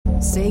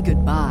Say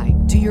goodbye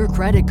to your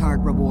credit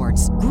card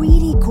rewards.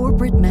 Greedy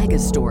corporate mega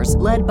stores,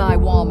 led by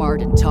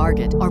Walmart and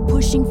Target, are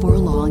pushing for a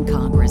law in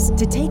Congress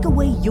to take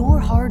away your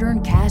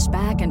hard-earned cash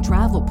back and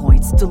travel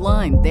points to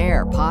line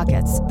their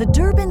pockets. The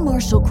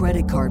Durbin-Marshall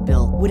credit card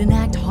bill would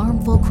enact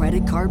harmful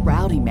credit card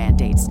routing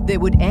mandates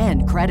that would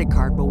end credit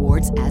card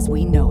rewards as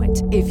we know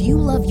it. If you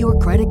love your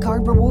credit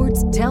card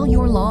rewards, tell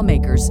your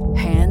lawmakers,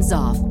 hands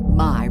off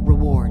my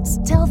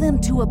rewards. Tell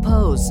them to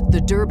oppose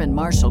the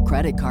Durbin-Marshall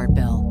credit card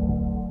bill.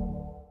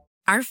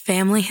 Our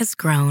family has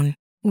grown.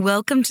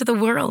 Welcome to the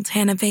world,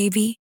 Hannah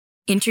baby.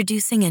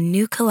 Introducing a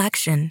new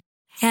collection,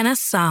 Hannah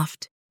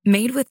Soft,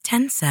 made with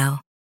Tencel.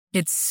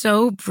 It's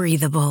so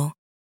breathable,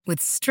 with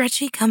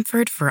stretchy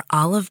comfort for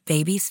all of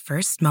baby's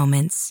first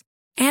moments.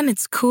 And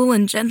it's cool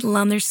and gentle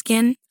on their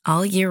skin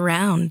all year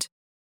round.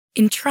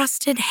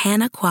 Entrusted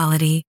Hannah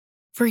quality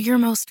for your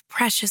most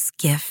precious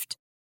gift.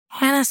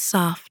 Hannah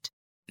Soft,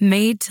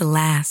 made to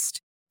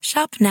last.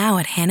 Shop now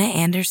at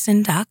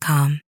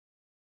hannahanderson.com.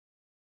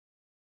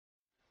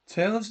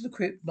 Tales of the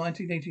Crypt,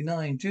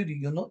 1989. Judy,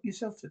 you're not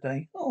yourself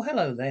today. Oh,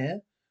 hello there,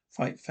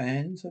 fight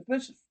fans. I've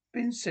just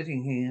been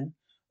sitting here,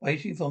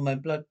 waiting for my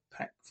blood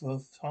pack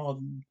for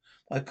harden.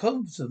 My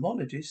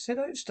cosmologist said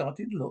I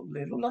started to look a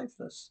little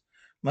lifeless.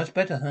 Much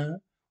better, huh?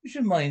 Which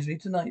reminds me,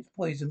 tonight's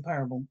poison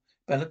parable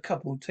about a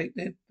couple take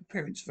their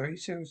appearance very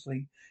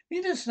seriously.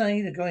 Need to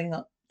say they're going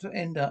up to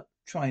end up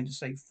trying to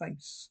save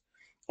face.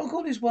 I'll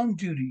call this one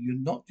Judy, you're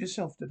not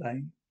yourself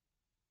today.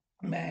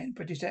 Man,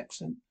 British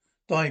accent.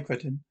 Die,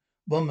 cretin.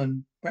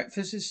 Woman,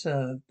 breakfast is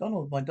served.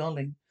 Donald, my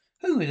darling,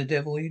 who the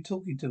devil are you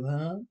talking to,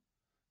 huh?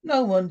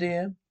 No one,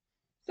 dear.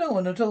 No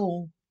one at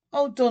all.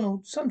 Oh,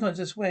 Donald, sometimes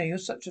I swear you're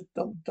such a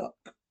odd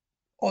duck.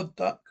 Odd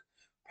duck.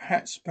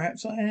 Perhaps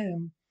I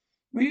am.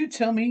 Will you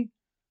tell me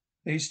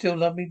that you still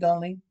love me,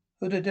 darling?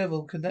 Who the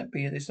devil can that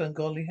be at this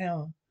ungodly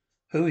hour?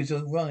 Who is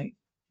all right?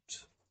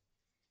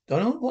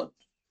 Donald, what?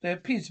 There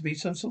appears to be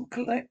some sort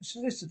of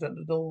solicitor at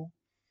the door.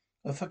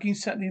 A fucking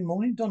Saturday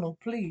morning,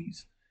 Donald,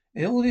 please.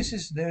 All this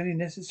is really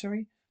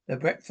necessary. The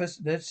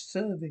breakfast they're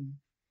serving.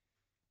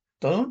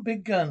 Donald,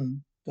 big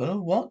gun.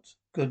 Donald, what?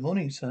 Good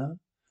morning, sir.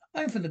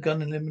 I'm from the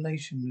gun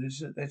elimination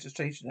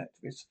legislation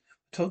activist.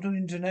 Total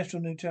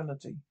international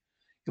neutrality.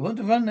 You want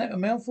to run that a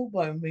mouthful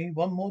by me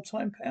one more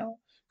time, pal?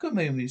 Good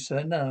morning,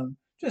 sir. No,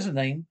 just a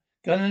name.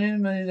 Gun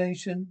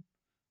elimination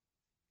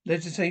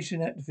legislation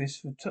activist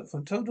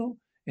from Total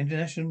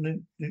International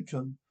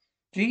Neutron.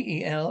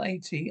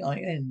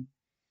 GELATIN.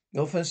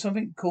 You're for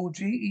something called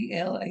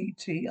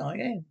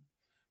GELATIN.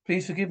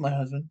 Please forgive my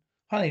husband.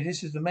 Honey,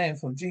 this is the man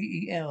from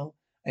GELATIN.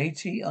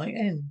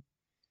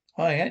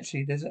 Hi,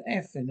 actually, there's an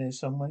F in there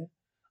somewhere.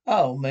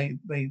 Oh, maybe.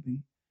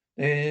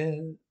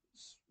 Maybe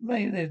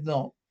there's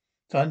not.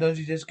 Sometimes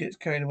he just gets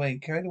carried away.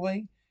 Carried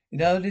away? You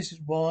know, this is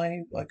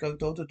why I go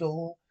door to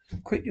door.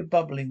 Quit your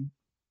babbling,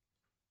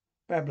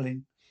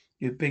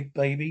 you big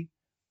baby.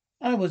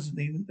 It wasn't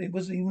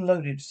even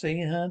loaded.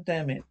 See, huh?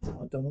 Damn it,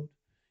 Donald.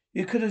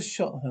 You could have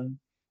shot her.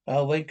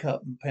 Oh, wake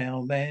up,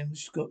 pal.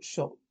 Man's got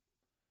shot.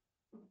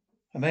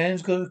 A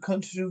man's got a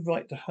constitutional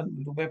right to hunt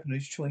with a weapon of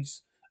his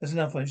choice. That's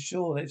enough, I'm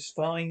sure. This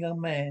fine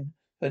young man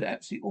heard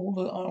absolutely all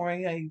the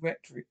RAA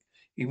rhetoric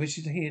he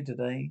wishes to hear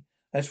today.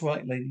 That's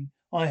right, lady.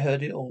 I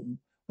heard it all.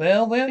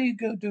 Well, where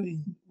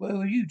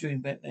were you doing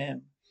back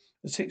now?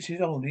 A 6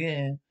 years old,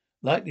 yeah.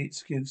 Like the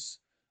excuse.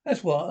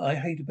 That's what I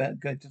hate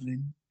about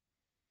Gatlin.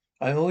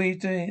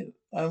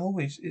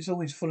 It's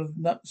always full of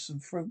nuts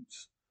and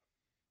fruits.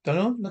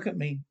 Donald, look at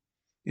me.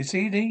 You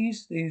see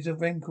these? These are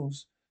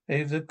wrinkles.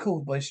 They're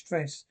caused by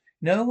stress.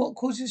 You know what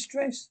causes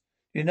stress?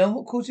 You know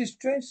what causes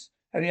stress?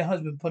 Having your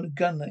husband put a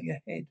gun at your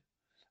head.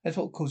 That's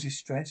what causes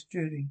stress,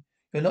 Judy.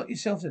 You're not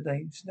yourself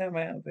today. Snap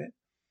out of it.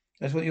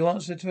 That's what your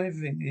answer to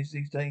everything is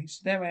these days.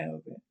 Snap out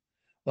of it.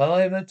 Well,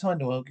 I have no time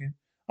to argue.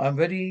 I'm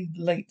ready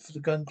late for the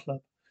gun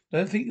club.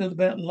 Don't think you're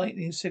about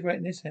lighting a cigarette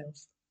in this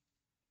house.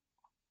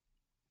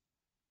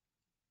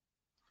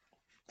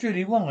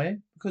 Judy, why?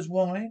 Because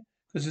why?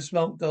 Because the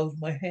smoke dulls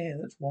my hair,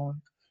 that's why.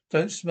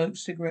 Don't smoke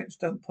cigarettes,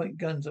 don't point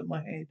guns at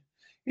my head.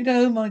 You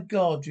know, my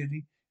God,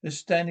 Judy, you're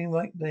standing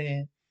right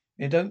there.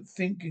 You don't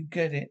think you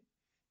get it.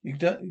 You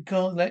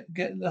can't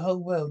get the whole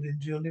world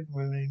into your living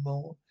room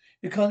anymore.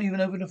 You can't even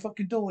open the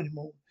fucking door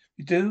anymore.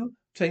 You do? I'm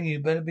telling you,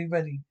 better be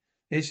ready.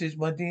 This is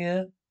my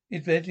dear.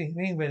 It's ready,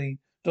 being ready.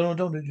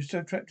 Donald, you're so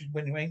attractive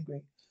when you're angry.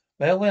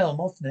 Well,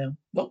 I'm off now.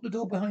 Lock the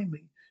door behind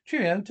me.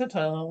 Cheerio,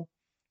 ta-ta.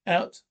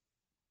 Out.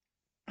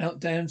 Out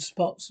down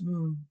spots.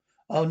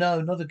 Oh no,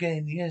 not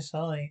again. Yes,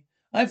 hi.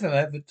 I'm from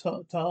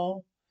Avatar.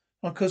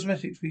 On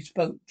cosmetics we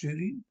spoke,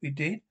 Judy. We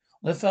did.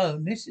 On the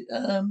phone. This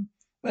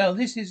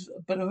is,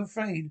 but I'm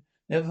afraid.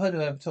 Never heard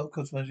of Avatar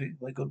cosmetics,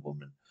 my good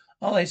woman.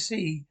 Oh, I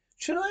see.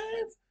 Should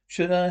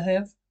I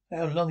have?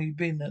 How long have you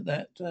been at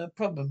that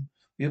problem?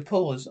 Your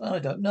pause. I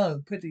don't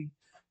know. Pity.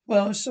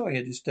 Well, I'm sorry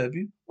I disturbed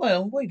you.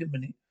 Well, wait a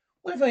minute.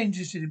 What if I'm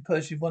interested in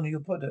purchasing one of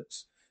your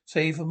products?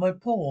 Say for my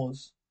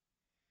pause.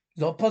 It's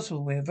not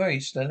possible. We're a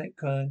very select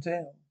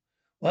clientele.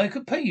 Well, I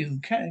could pay you in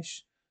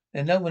cash.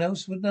 Then no one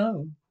else would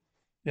know.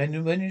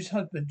 Then when his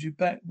husband you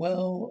back,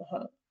 well,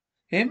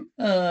 Him?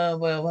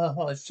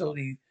 I saw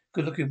the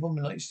good-looking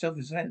woman like yourself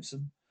has a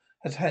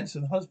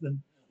handsome husband.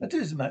 That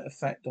is a matter of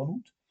fact,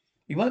 Donald.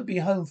 He won't be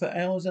home for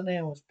hours and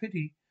hours.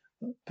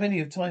 Plenty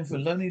of time for a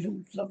lovely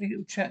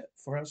little chat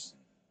for us.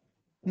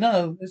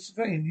 No, it's a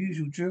very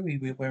unusual jewelry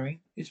we're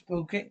wearing. It's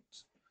Bulgate.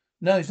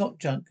 No, it's not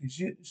junk.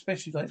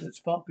 Especially like that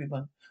sparkly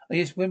one. Oh,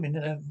 yes, women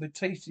have with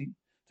tasty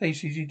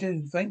as you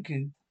do. Thank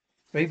you.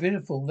 Very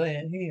beautiful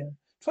there, here.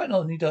 Try it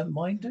on, you don't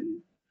mind, do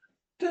you?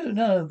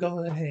 No,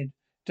 go ahead.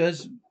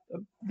 Does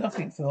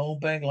nothing for an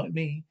old bag like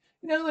me.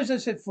 As I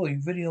said before, you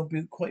really are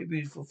quite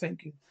beautiful.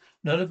 Thank you.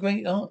 Not a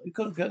great art. You've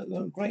got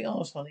a great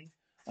arse, honey.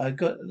 I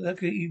got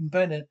look at even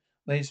better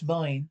when it's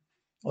mine.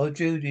 Oh,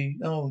 Judy.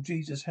 Oh,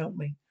 Jesus, help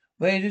me.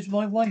 Where is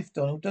my wife,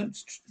 Donald? Don't.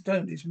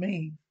 It's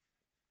me.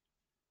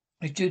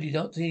 It's Judy.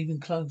 Not even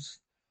close.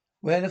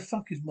 Where the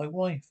fuck is my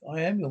wife?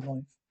 I am your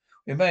wife.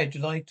 We're married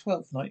July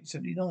 12th,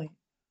 1979.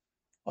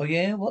 Oh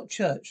yeah, what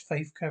church?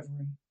 Faith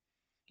Cavalry.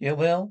 Yeah,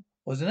 well,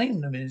 what's the name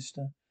of the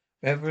minister?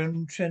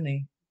 Reverend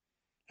Cheney.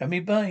 How many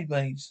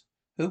bridesmaids?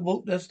 Who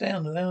walked us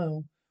down the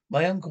aisle?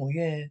 My uncle,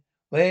 yeah.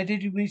 Where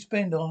did we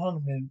spend our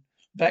honeymoon?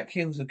 Black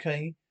Hills,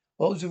 okay.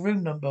 What was the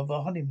room number of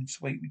our honeymoon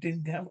suite? We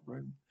didn't have a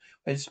room.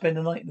 We had to spend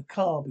the night in the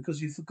car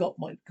because you forgot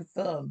my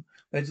confirmed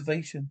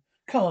reservation.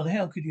 Come on,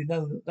 how could you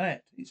know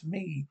that? It's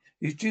me.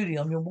 It's Judy.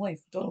 I'm your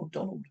wife.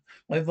 Donald.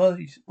 My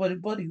body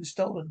was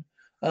stolen.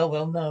 Oh,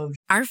 well, no.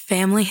 Our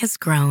family has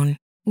grown.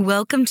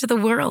 Welcome to the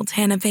world,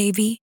 Hannah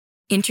baby.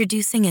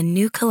 Introducing a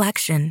new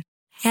collection,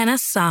 Hannah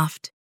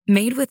Soft,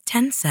 made with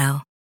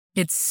Tencel.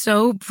 It's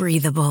so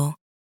breathable,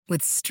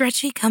 with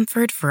stretchy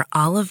comfort for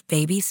all of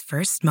baby's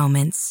first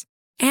moments.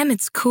 And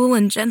it's cool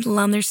and gentle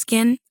on their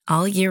skin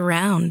all year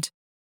round.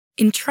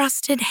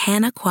 Entrusted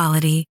Hannah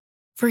quality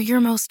for your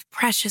most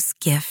precious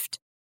gift.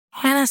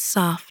 Hannah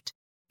Soft,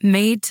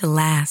 made to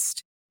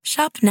last.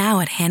 Shop now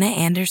at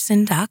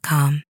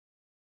hannahanderson.com.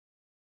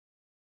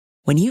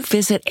 When you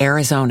visit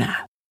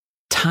Arizona,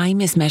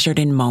 time is measured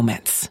in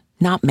moments,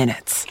 not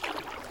minutes.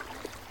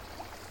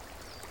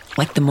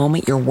 Like the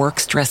moment your work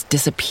stress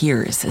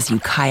disappears as you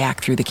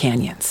kayak through the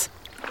canyons.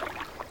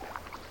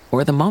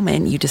 Or the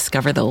moment you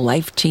discover the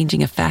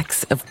life-changing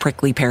effects of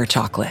prickly pear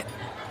chocolate.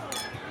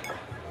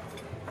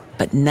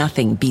 But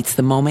nothing beats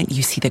the moment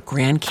you see the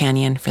Grand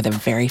Canyon for the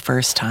very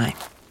first time.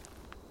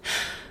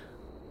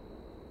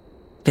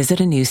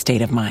 Visit a new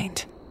state of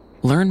mind.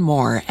 Learn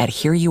more at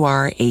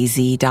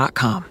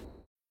hereyouareaz.com.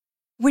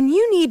 When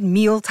you need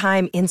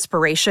mealtime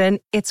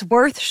inspiration, it's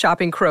worth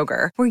shopping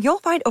Kroger, where you'll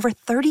find over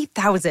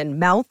 30,000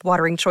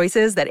 mouth-watering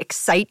choices that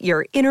excite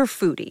your inner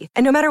foodie.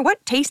 And no matter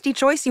what tasty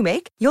choice you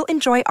make, you'll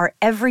enjoy our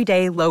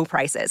everyday low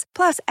prices,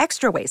 plus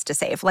extra ways to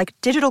save, like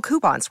digital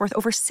coupons worth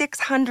over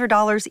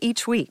 $600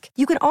 each week.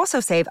 You can also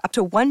save up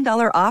to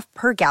 $1 off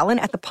per gallon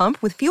at the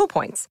pump with fuel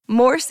points.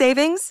 More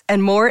savings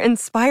and more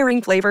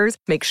inspiring flavors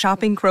make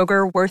shopping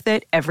Kroger worth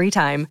it every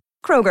time.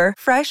 Kroger,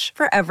 fresh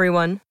for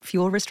everyone.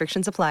 Fuel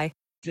restrictions apply.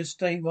 Just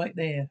stay right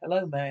there.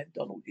 Hello, man.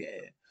 Donald,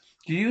 yeah.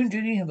 Do you and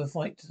Judy have a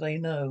fight today?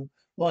 No.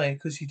 Why?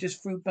 Because she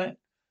just threw back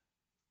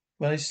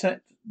when I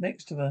sat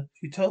next to her.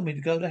 She told me to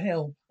go to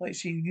hell, like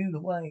she knew the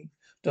way.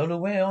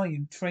 Donald, where are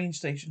you? Train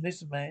station.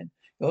 Listen, man.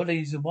 Your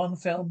lady's in one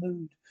foul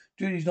mood.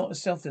 Judy's not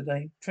herself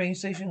today. Train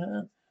station,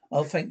 huh?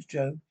 Oh, thanks,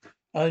 Joe.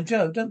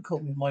 Joe, don't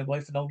call me my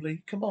wife and old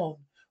lady. Come on.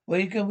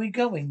 Where we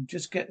going?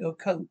 Just get your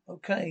coat,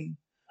 okay?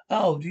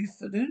 Oh, do you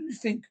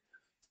think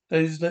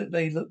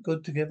they look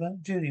good together?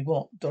 Judy,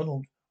 what?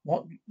 Donald,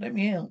 what? Let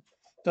me out.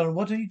 Donald,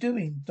 what are you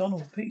doing?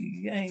 Donald,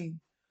 P.A.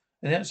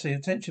 Announcer,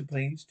 attention,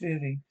 please.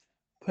 Judy.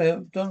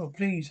 Donald,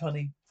 please,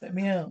 honey, let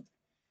me out.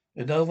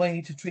 There's no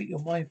way to treat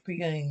your wife,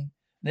 P.A.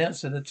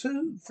 Announcer, the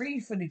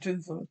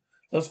 3:22 for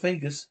Las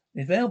Vegas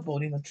is now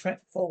boarding on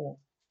track 4.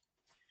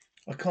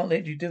 I can't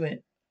let you do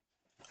it.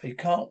 You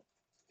can't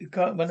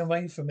run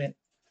away from it.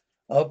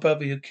 Oh,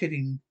 brother, you're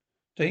kidding.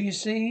 Don't you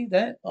see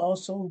that,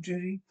 arsehole,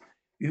 Judy?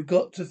 You've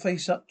got to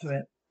face up to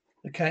it.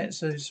 The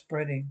cancer is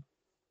spreading.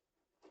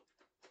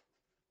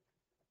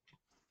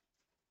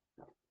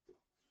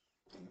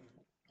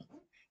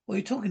 What are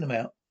you talking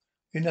about?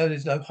 You know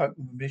there's no hope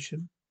of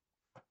remission.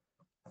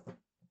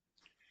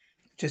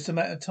 Just a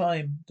matter of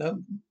time.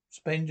 Don't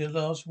spend your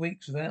last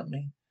weeks without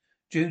me.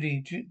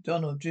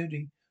 Donald,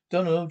 Judy.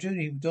 Donald, oh,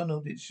 Judy,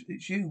 Donald,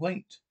 it's you.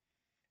 Wait.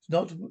 It's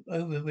not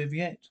over with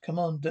yet. Come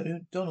on,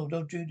 Donald,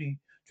 oh, Judy.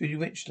 Judy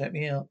Rich, let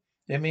me out.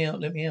 Let me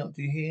out, let me out.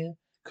 Do you hear?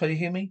 Can you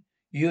hear me?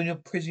 You and your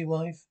prissy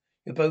wife?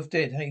 You're both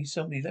dead. Hey,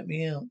 somebody, let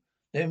me out.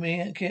 Let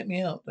me out, get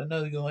me out. I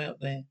know you're out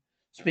there.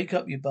 Speak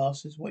up, you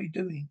bastards. What are you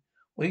doing?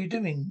 What are you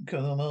doing?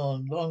 Come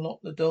on, unlock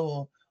the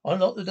door.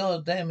 Unlock the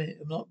door, damn it.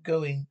 I'm not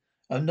going.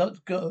 I'm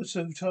not go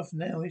so tough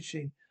now, is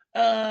she?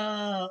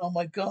 Ah, oh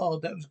my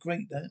God, that was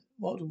great, that.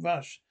 What a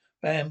rush.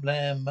 Bam,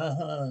 blam,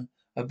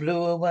 I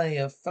blew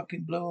away, I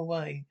fucking blew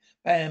away.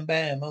 Bam,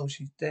 bam, oh,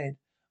 she's dead.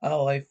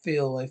 Oh, I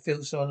feel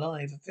so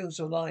alive. I feel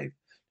so alive.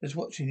 Just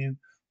watching you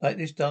like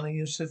this, darling.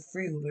 You're so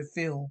thrilled. I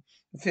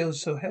feel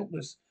so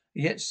helpless.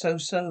 Yet so.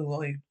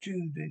 I,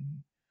 Judy.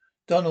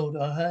 Donald,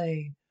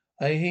 hey,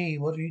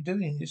 what are you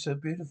doing? You're so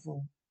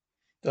beautiful.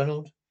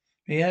 Donald,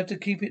 You have to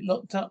keep it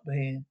locked up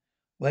here.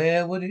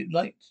 Where would it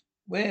like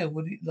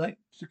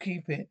to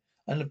keep it?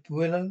 And the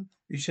willow?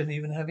 You shouldn't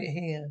even have it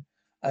here.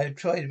 I have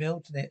tried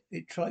melting it.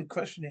 It tried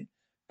crushing it.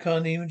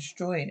 Can't even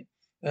destroy it.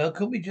 Well,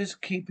 couldn't we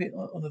just keep it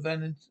on a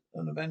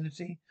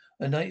vanity,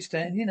 a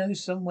nightstand?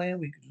 Somewhere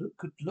we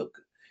could look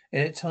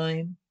at a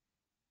time.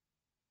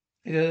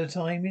 At a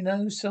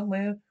time,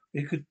 somewhere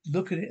we could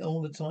look at it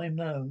all the time.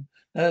 No,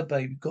 no,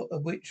 babe, got a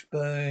witch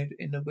bird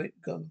in the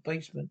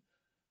basement.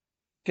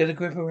 Get a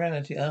grip of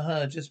reality.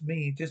 Just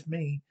me, just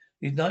me.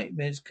 These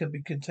nightmares can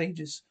be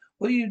contagious.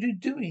 What are you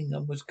doing? I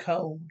was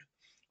cold.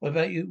 What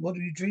about you? What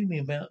are you dreaming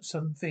about?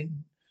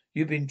 Something.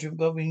 You've been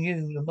bothering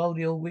you, the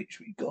moldy old witch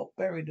we got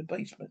buried in the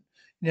basement.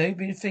 You've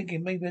been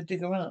thinking maybe I'd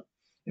dig her up.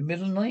 In the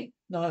middle of the night?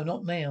 No,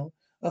 not now.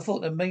 I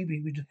thought that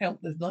maybe we'd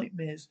help those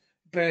nightmares.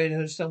 Buried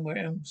her somewhere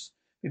else.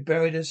 We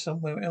buried her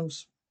somewhere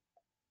else.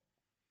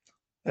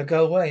 Now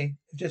go away.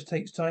 It just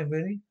takes time,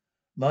 really.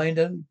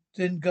 Mine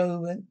didn't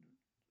go.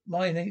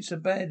 Mine ain't so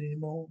bad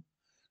anymore.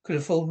 Could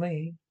have fooled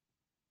me.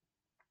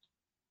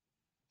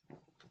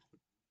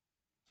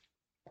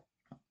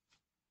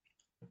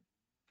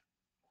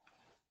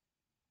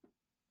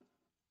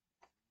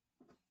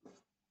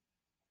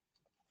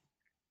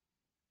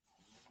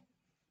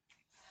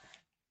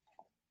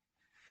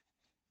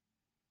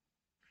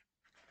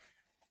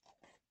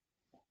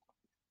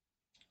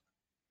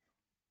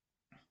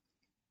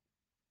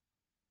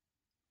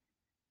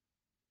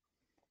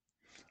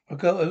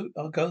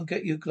 I'll go and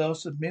get you a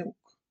glass of milk.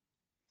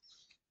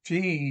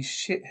 Gee,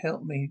 shit,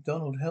 help me.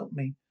 Donald, help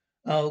me.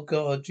 Oh,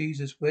 God,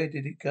 Jesus, where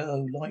did it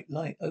go?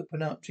 Light,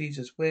 open up,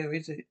 Jesus, where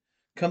is it?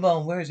 Come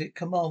on, where is it?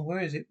 Come on, where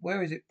is it?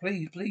 Where is it?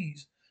 Please,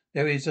 please.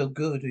 There it is, oh,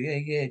 good.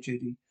 Yeah,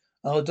 Judy.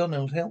 Oh,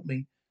 Donald, help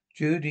me.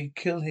 Judy,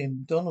 kill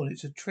him. Donald,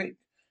 it's a trick.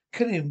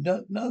 Kill him.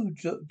 No,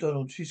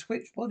 Donald, she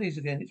switched bodies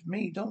again. It's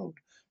me, Donald.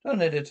 Don't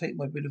let her take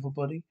my beautiful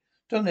body.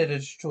 Don't let her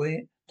destroy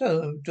it.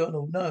 Don't,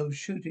 Donald, no,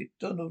 shoot it.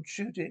 Donald,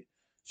 shoot it.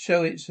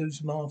 Show it who's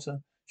smarter.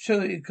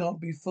 Show it you can't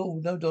be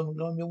fooled. No,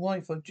 Donald, I'm your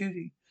wife. I'm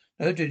Judy.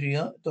 No, Judy,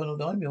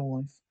 Donald, I'm your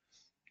wife.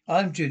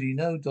 I'm Judy.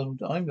 No,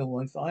 Donald, I'm your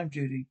wife. I'm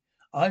Judy.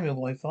 I'm your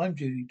wife. I'm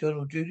Judy.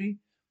 Donald, Judy,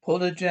 pull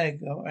the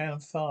jag around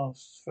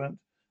fast, front,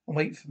 and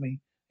wait for me.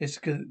 This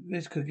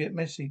could get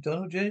messy.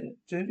 Donald,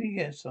 Judy,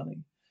 yes, honey.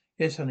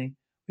 Yes, honey.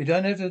 We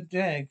don't have the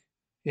jag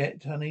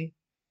yet, honey.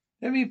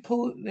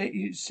 Let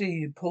you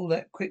see, pull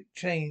that quick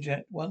change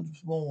at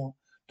once more.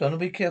 Donald,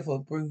 be careful,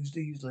 bruised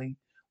easily.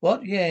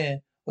 What? Yeah.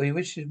 Well, you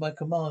wish is my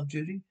command,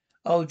 Judy.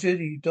 Oh,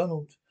 Judy,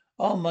 Donald.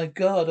 Oh, my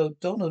God. Oh,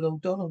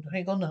 Donald.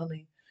 Hang on,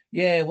 honey.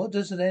 Yeah, what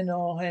does the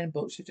NR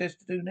handbook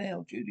suggest to do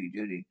now,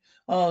 Judy?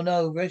 Oh,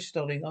 no, rest,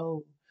 darling.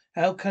 Oh,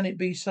 how can it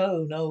be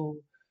so? No,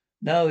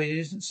 no, it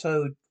isn't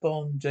so,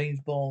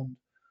 James Bond.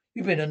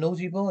 You've been a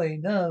naughty boy.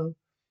 No.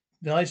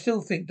 I still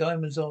think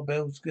diamonds are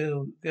girl's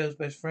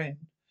best friend.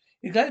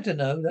 You're glad to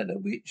know that the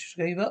witch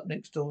gave up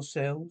next door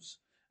cells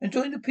and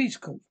joined the Peace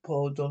Corps,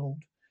 poor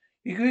Donald.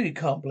 You really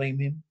can't blame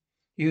him.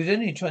 He was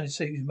only trying to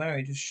save his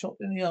marriage, was shot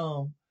in the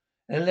arm,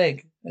 and the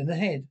leg, and the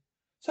head.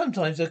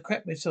 Sometimes I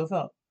crack myself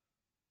up.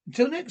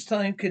 Until next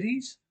time,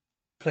 kiddies.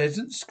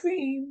 Pleasant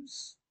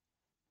screams.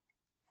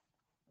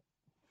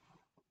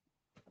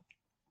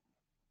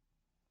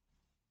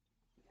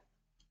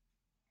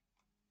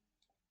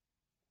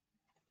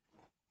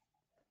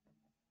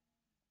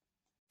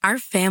 Our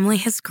family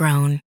has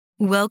grown.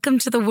 Welcome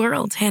to the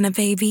world, Hannah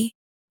baby.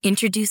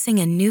 Introducing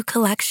a new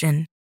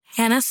collection,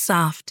 Hannah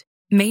Soft,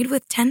 made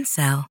with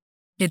Tencel.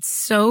 It's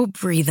so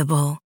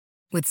breathable,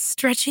 with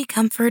stretchy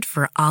comfort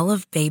for all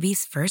of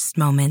baby's first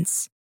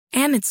moments.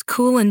 And it's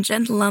cool and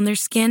gentle on their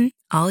skin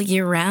all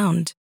year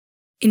round.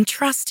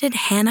 Entrusted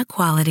Hannah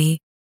quality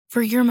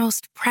for your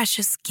most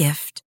precious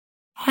gift.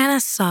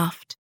 Hannah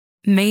Soft,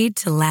 made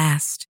to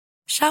last.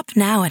 Shop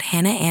now at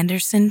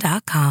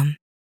hannahanderson.com.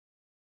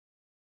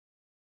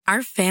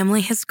 Our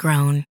family has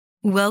grown.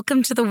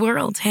 Welcome to the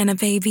world, Hannah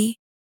baby.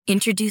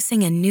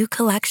 Introducing a new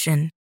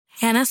collection,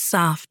 Hannah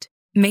Soft,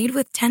 made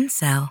with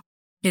Tencel.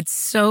 It's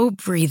so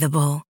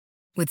breathable,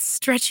 with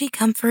stretchy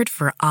comfort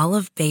for all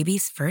of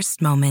baby's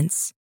first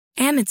moments.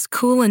 And it's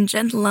cool and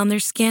gentle on their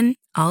skin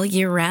all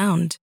year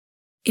round.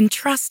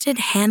 Entrusted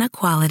Hannah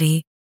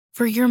quality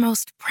for your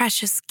most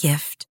precious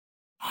gift.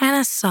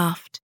 Hannah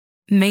Soft,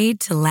 made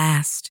to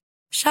last.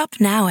 Shop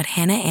now at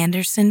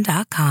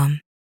hannahanderson.com.